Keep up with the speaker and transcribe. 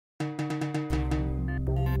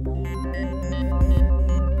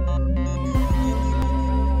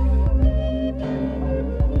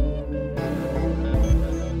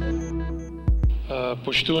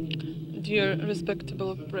Dear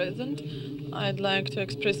respectable President, I'd like to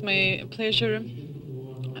express my pleasure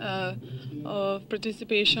of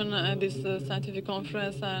participation at this scientific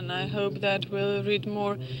conference, and I hope that we'll read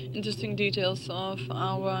more interesting details of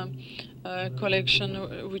our collection,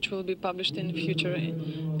 which will be published in the future.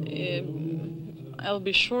 I'll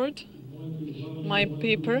be short. My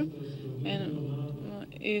paper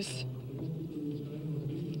is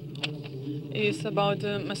about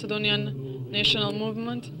the Macedonian national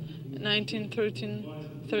movement,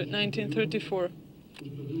 1934.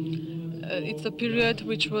 It's a period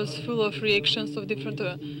which was full of reactions of different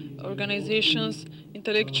organizations,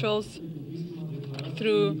 intellectuals,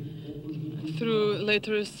 through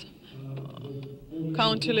letters,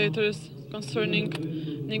 county letters concerning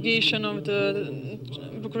negation of the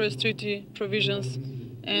Bucharest Treaty provisions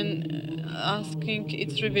and asking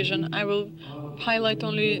its revision. I will highlight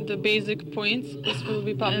only the basic points. This will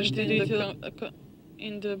be published in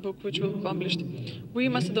the book which will be published. We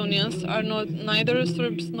Macedonians are neither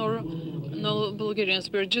Serbs nor Bulgarians.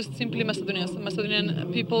 We are just simply Macedonians.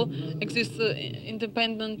 Macedonian people exist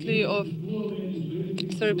independently of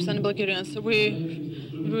Serbs and Bulgarians.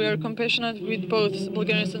 We are compassionate with both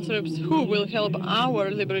Bulgarians and Serbs who will help our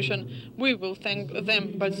liberation. We will thank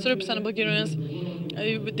them. But Serbs and Bulgarians,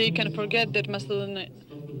 they can forget that Macedonia.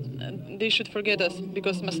 They should forget us,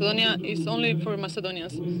 because Macedonia is only for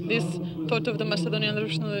Macedonians. This thought of the Macedonian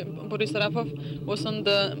revolutionary Boris Arafov was on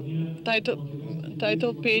the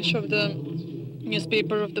title page of the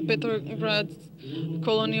newspaper of the Petrograd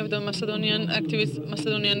colony of the Macedonian activist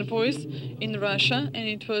Macedonian Voice in Russia, and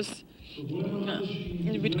it was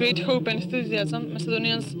with great hope and enthusiasm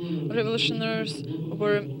Macedonians revolutionaries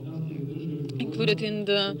were included in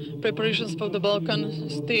the preparations for the Balkan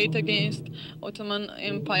state against Ottoman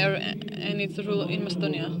Empire and its rule in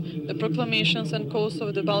Macedonia. The proclamations and calls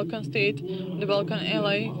of the Balkan state, the Balkan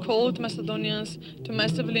ally, called Macedonians to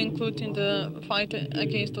massively include in the fight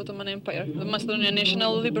against Ottoman Empire. The Macedonian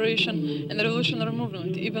national liberation and revolutionary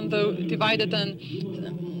movement, even though divided and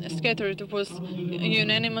scattered, was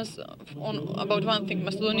unanimous on about one thing: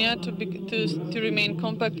 Macedonia to remain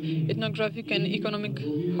compact, ethnographic and economic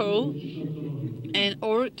whole,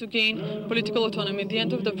 or to gain political autonomy. The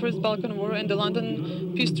end of the First Balkan War and the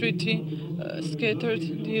London Peace Treaty scattered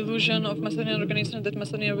the illusion of Macedonian organization that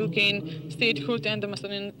Macedonia will gain statehood and the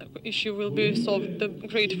Macedonian issue will be solved. The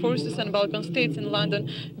great forces and Balkan states in London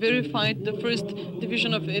verified the first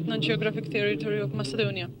division of ethno-geographic territory of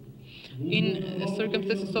Macedonia. In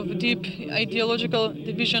circumstances of deep ideological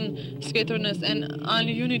division, scatteredness and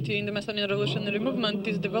ununity in the Macedonian revolutionary movement,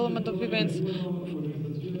 this development of events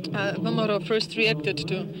Vomorov first reacted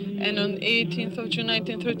to, and on 18th of June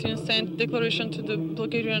 1913 sent declaration to the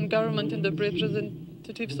Bulgarian government and the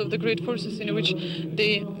representatives of the great forces, in which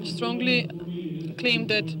they strongly claimed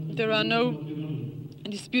that there are no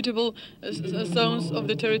disputable zones of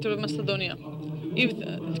the territory of Macedonia. If,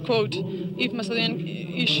 quote, if Macedonian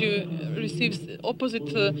issue receives opposite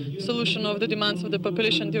solution of the demands of the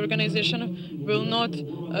population, the organization will not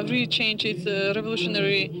rechange its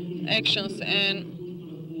revolutionary actions and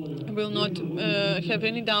will not have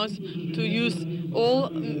any doubts to use all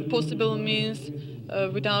possible means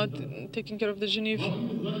without taking care of the Geneva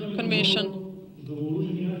Convention.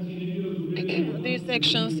 These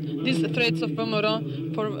actions, these threats of Vomorov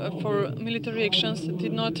for military actions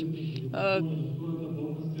did not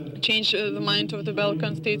change the mind of the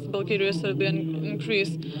Balkan states, Bulgaria, Serbia and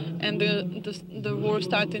Greece, and the war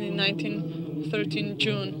started in 1913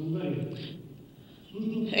 June.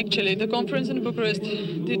 Actually, the conference in Bucharest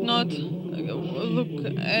did not look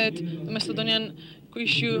at the Macedonian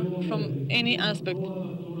issue from any aspect.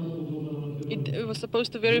 It was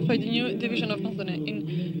supposed to verify the new division of Macedonia.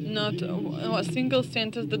 In not a single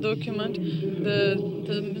sentence, the document,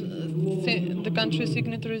 the country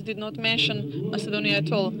signatories did not mention Macedonia at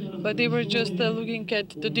all, but they were just looking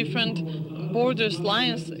at the different borders,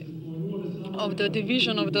 lines of the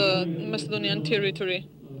division of the Macedonian territory,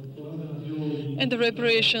 and the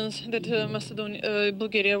reparations that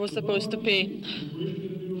Bulgaria was supposed to pay.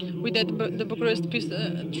 With that, the Bucharest Peace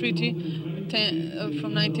Treaty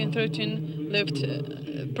from 1913 left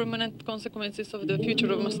permanent consequences of the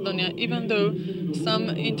future of Macedonia, even though some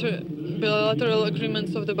bilateral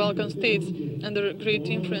agreements of the Balkan states under great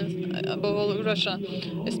influence, above all Russia,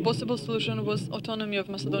 as possible solution was autonomy of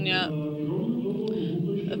Macedonia.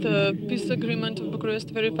 The peace agreement of Bucharest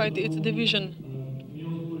verified its division.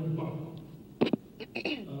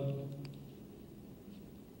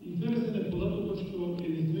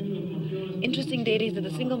 Interesting data is that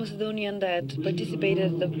the single Macedonian that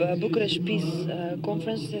participated in the Bucharest Peace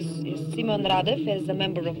Conference is Simon Radev, as a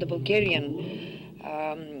member of the Bulgarian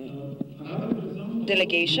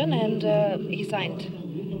delegation, and he signed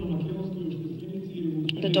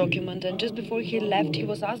the document. And just before he left, he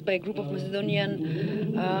was asked by a group of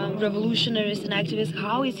Macedonian revolutionaries and activists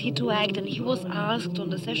how is he to act, and he was asked on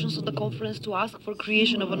the sessions of the conference to ask for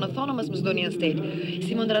creation of an autonomous Macedonian state.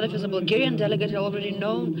 Simon Radev, as a Bulgarian delegate, had already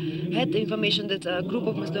had the information that a group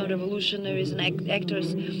of Macedonian revolutionaries and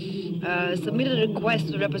actors submitted a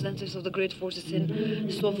request to representatives of the great forces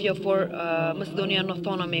in Sofia for Macedonian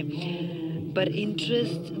autonomy. But the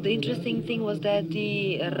interesting thing was that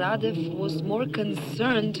the Radev was more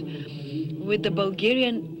concerned with the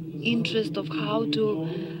Bulgarian interest of how to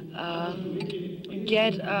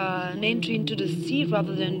get an entry into the sea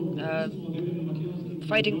rather than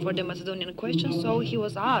fighting for the Macedonian question. So he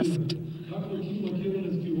was asked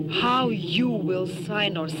how you will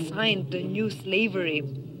sign or sign the new slavery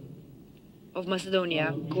of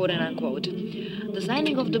Macedonia, quote and unquote. The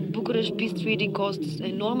signing of the Bucharest Peace Treaty caused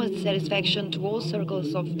enormous satisfaction to all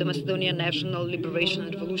circles of the Macedonian national liberation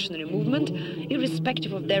and revolutionary movement,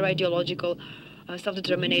 irrespective of their ideological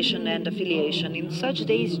self-determination and affiliation. In such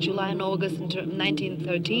days, July and August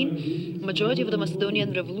 1913, majority of the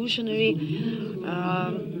Macedonian revolutionary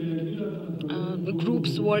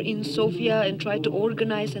groups were in Sofia and tried to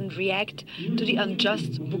organize and react to the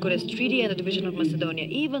unjust Bucharest Treaty and the division of Macedonia,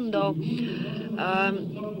 even though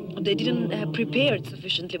they didn't have prepared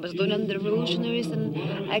sufficiently. Macedonian revolutionaries and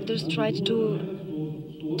actors tried to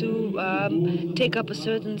take up a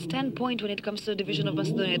certain standpoint when it comes to the division of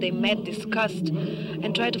Macedonia. They met, discussed,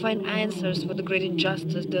 and tried to find answers for the great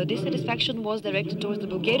injustice. The dissatisfaction was directed towards the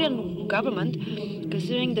Bulgarian government,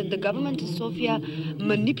 considering that the government in Sofia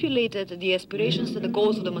manipulated the aspirations and the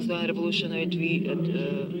goals of the Macedonian revolutionary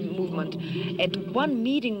movement. At one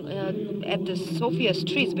meeting at the Sofia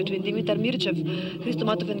streets between Dimitar Mircev, Hristo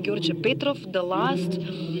Matov, and George Petrov, the last,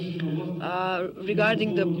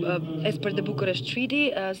 regarding as per the Bucharest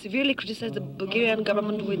Treaty, severely criticized the Bulgarian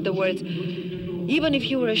government with the words, "Even if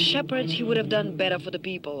he were a shepherd, he would have done better for the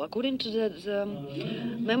people." According to the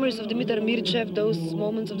memories of Dimitar Mircev, those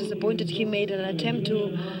moments of disappointment, he made an attempt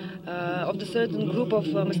of the certain group of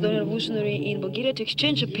Macedonian revolutionary in Bulgaria to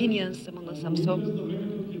exchange opinions among them. So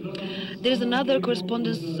there is another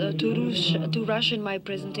correspondence to Russia in my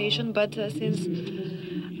presentation, but since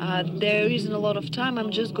there isn't a lot of time,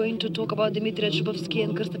 I'm just going to talk about Dmitry Chubovsky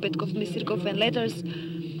and Krista Petkov-Misirkov and letters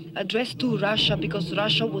addressed to Russia, because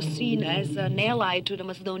Russia was seen as an ally to the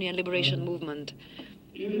Macedonian liberation movement.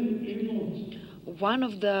 One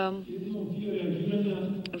of the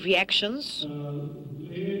reactions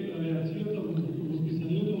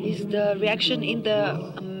is the reaction in the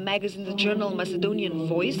magazine, the journal Macedonian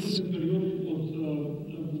Voice.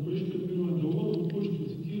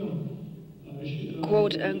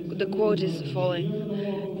 Quote, and the quote is the following: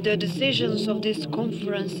 "The decisions of these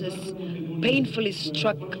conferences painfully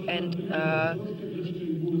struck and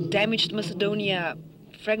damaged Macedonia,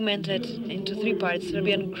 fragmented into three parts,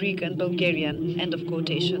 Serbian, Greek, and Bulgarian." End of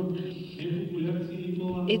quotation.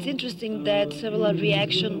 It's interesting that several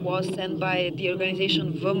reaction was sent by the organization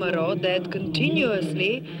VMRO that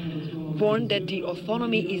continuously warned that the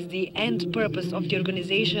autonomy is the end purpose of the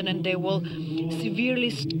organization, and they will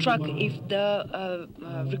severely struck if the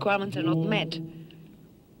requirements are not met.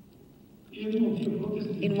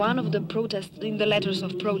 In one of the protests, in the letters of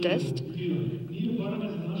protest,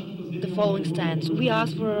 the following stands: "We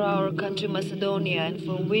ask for our country Macedonia, and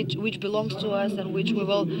for which belongs to us and which we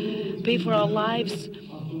will pay for our lives.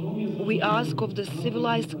 We ask of the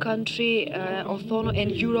civilized country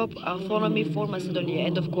and Europe autonomy for Macedonia."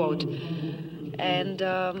 End of quote. And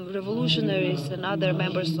revolutionaries and other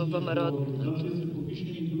members of VMRO,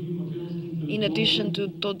 in addition to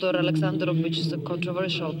Todor Alexandrov, which is a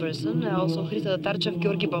controversial person, also Hrista Tatarchev,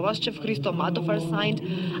 Georgi Balaschev, Hristo Matov are signed,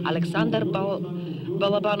 Alexander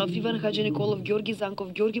Balabanov, Ivan Hadji Nikolov, Georgi Zankov,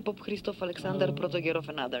 Georgi Popchristov, Alexander Protogerov,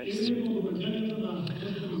 and others.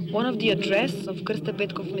 One of the address of Krista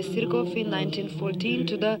Petkov-Misirkov in 1914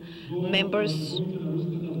 to the members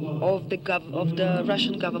of the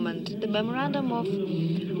Russian government. The memorandum of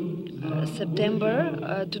September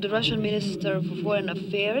to the Russian Minister for Foreign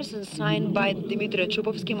Affairs and signed by Dmitry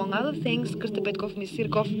Chubovsky, among other things, Krista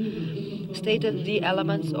Petkov-Misirkov stated the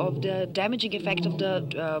elements of the damaging effect of the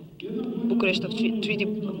Bucharest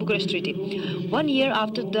Treaty. 1 year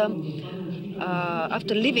after the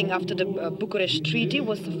Bucharest Treaty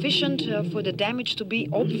was sufficient for the damage to be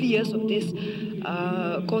obvious of this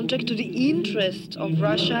contract to the interest of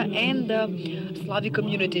Russia and the Slavic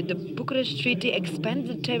community. The Bucharest Treaty expanded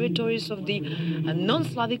the territories of the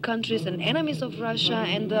non-Slavic countries and enemies of Russia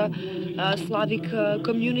and the Slavic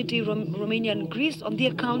community, Romania and Greece, on the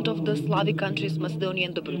account of the Slavic countries, Macedonia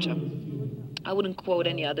and Dobruja. I wouldn't quote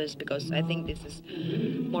any others because I think this is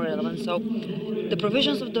more relevant. So, the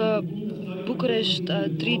provisions of the Bucharest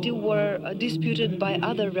Treaty were disputed by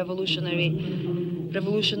other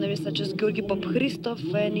revolutionaries such as Georgi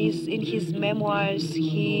Pop-Christov, and in his memoirs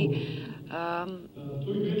he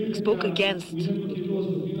spoke against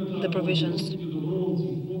the provisions.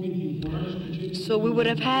 So we would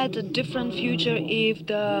have had a different future if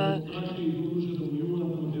the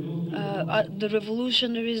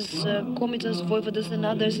revolutionaries, comitants, voivodas and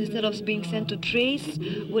others, instead of being sent to Thrace,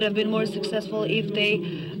 would have been more successful if they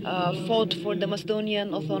fought for the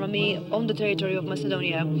Macedonian autonomy on the territory of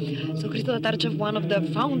Macedonia. So Hristo Tatarchev, one of the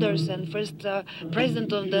founders and first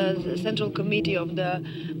president of the Central Committee of the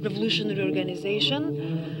Revolutionary Organization,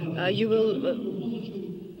 you will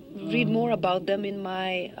read more about them in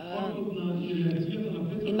my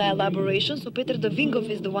elaboration. So Peter Davingov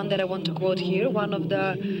is the one that I want to quote here, one of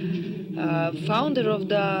the founder of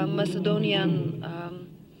the Macedonian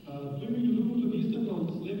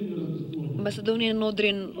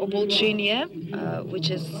Odrin Obolchenie, which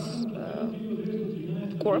is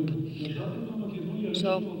Corp.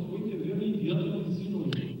 So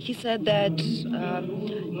he said that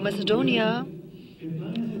Macedonia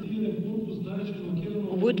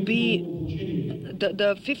would be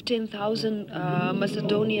the 15,000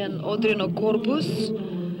 Macedonian Odrino corpus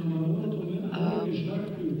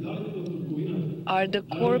are the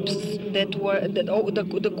corpse that were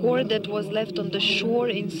the core that was left on the shore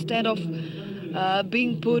instead of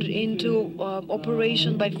being put into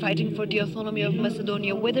operation by fighting for the autonomy of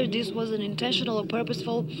Macedonia. Whether this was an intentional or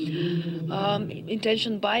purposeful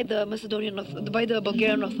intention by the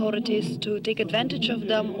Bulgarian authorities to take advantage of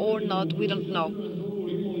them or not, we don't know.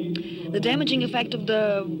 The damaging effect of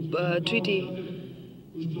the treaty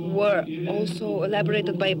were also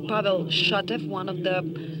elaborated by Pavel Shatev, one of the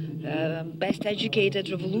best educated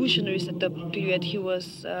revolutionaries at the period. He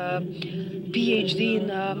was PhD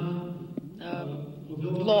in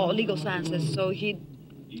legal sciences, so he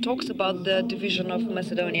talks about the division of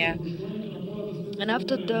Macedonia. And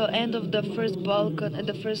after the end of the first war,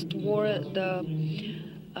 the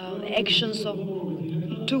actions of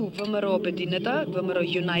two, VMRO Obedineta, VMRO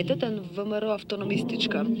United, and VMRO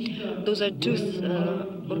Autonomistichka. Those are two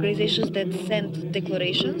organizations that sent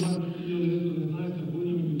declarations.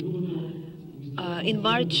 In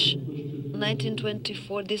March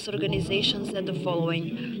 1924, this organization said the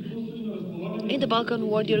following. In the Balkan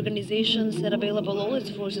War, the organization set available all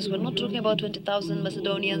its forces. We're not talking about 20,000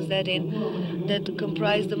 Macedonians that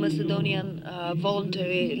comprised the Macedonian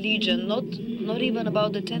voluntary legion, not even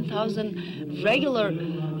about the 10,000 regular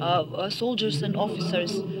soldiers and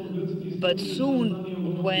officers. But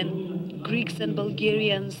soon, when Greeks and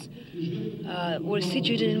Bulgarians were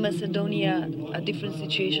situated in Macedonia, a different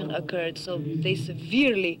situation occurred. So they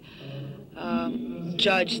severely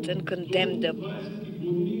judged and condemned the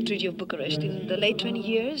Treaty of Bucharest. In the late 20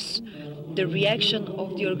 years, the reaction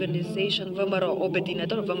of the organization VMRO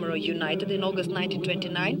Obedineta, or VMRO United, in August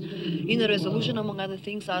 1929, in a resolution, among other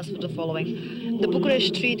things, asked for the following. The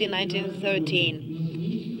Bucharest Treaty in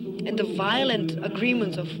 1913 and the violent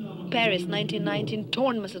agreements of Paris 1919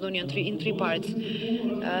 torn Macedonia in three parts.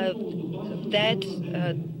 That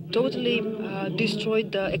totally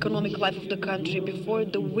destroyed the economic life of the country. Before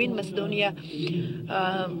the win, Macedonia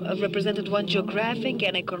represented one geographic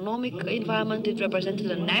and economic environment. It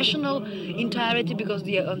represented a national entirety because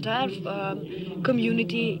the entire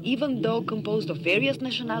community, even though composed of various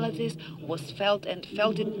nationalities, was felt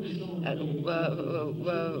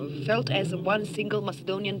as one single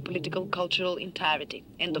Macedonian political cultural entirety.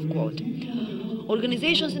 End of quote.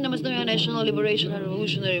 Organizations in the Macedonian National Liberation and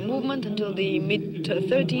Revolutionary Movement until the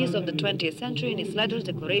mid-30s of the 20th century, in its letters,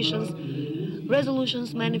 declarations,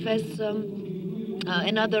 resolutions, manifests,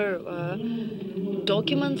 and other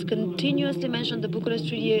documents, continuously mentioned the Bucharest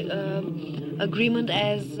Treaty Agreement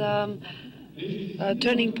as a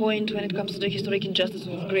turning point when it comes to the historic injustice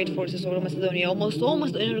of great forces over Macedonia. Almost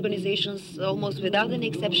any organizations, almost without any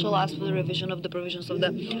exception, asked for the revision of the provisions of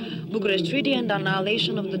the Bucharest Treaty and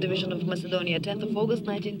annihilation of the division of Macedonia. 10th of August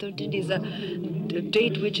 1913 is a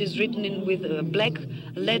date which is written in with black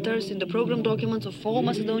letters in the program documents of all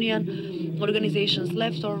Macedonian organizations,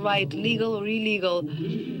 left or right, legal or illegal.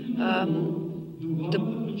 The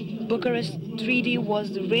Bucharest Treaty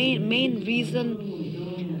was the main reason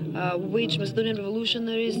which Macedonian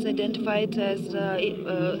revolutionaries identified as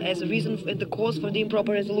a reason for the cause for the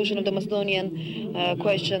improper resolution of the Macedonian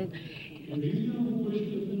question.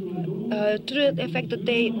 To the effect that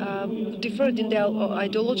they differed in their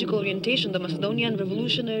ideological orientation, the Macedonian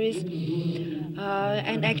revolutionaries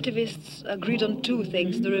and activists agreed on two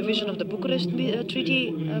things: the revision of the Bucharest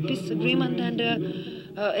Treaty peace agreement and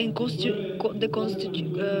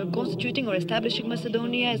constituting or establishing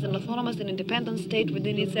Macedonia as an autonomous and independent state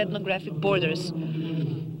within its ethnographic borders.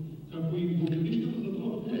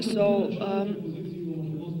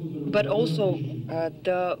 But also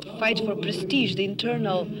the fight for prestige, the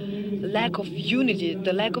internal lack of unity,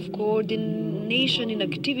 the lack of coordination in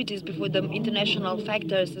activities before the international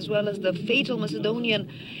factors, as well as the fatal Macedonian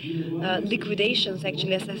liquidations,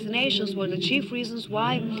 actually assassinations, were the chief reasons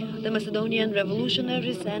why the Macedonian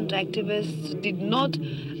revolutionaries and activists did not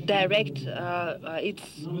direct its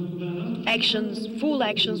actions, full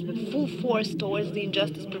actions with full force towards the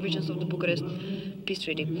injustice provisions of the Bucharest Peace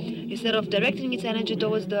Treaty. Instead of directing its energy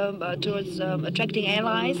towards attracting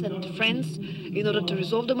allies and friends in order to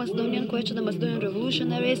resolve the Macedonian question, the Macedonian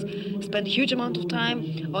revolutionaries spent a huge amount of time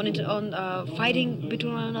on fighting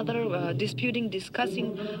between one another, disputing,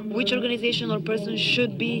 discussing which organization or person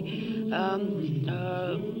should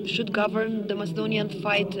govern the Macedonian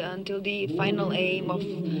fight until the final aim of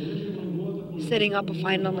setting up a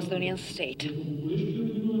final Macedonian state.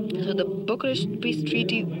 So the Bucharest Peace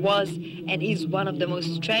Treaty was and is one of the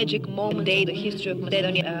most tragic moments in the history of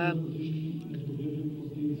Macedonia.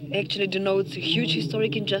 Actually denotes a huge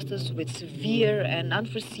historic injustice with severe and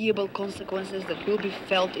unforeseeable consequences that will be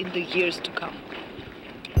felt in the years to come.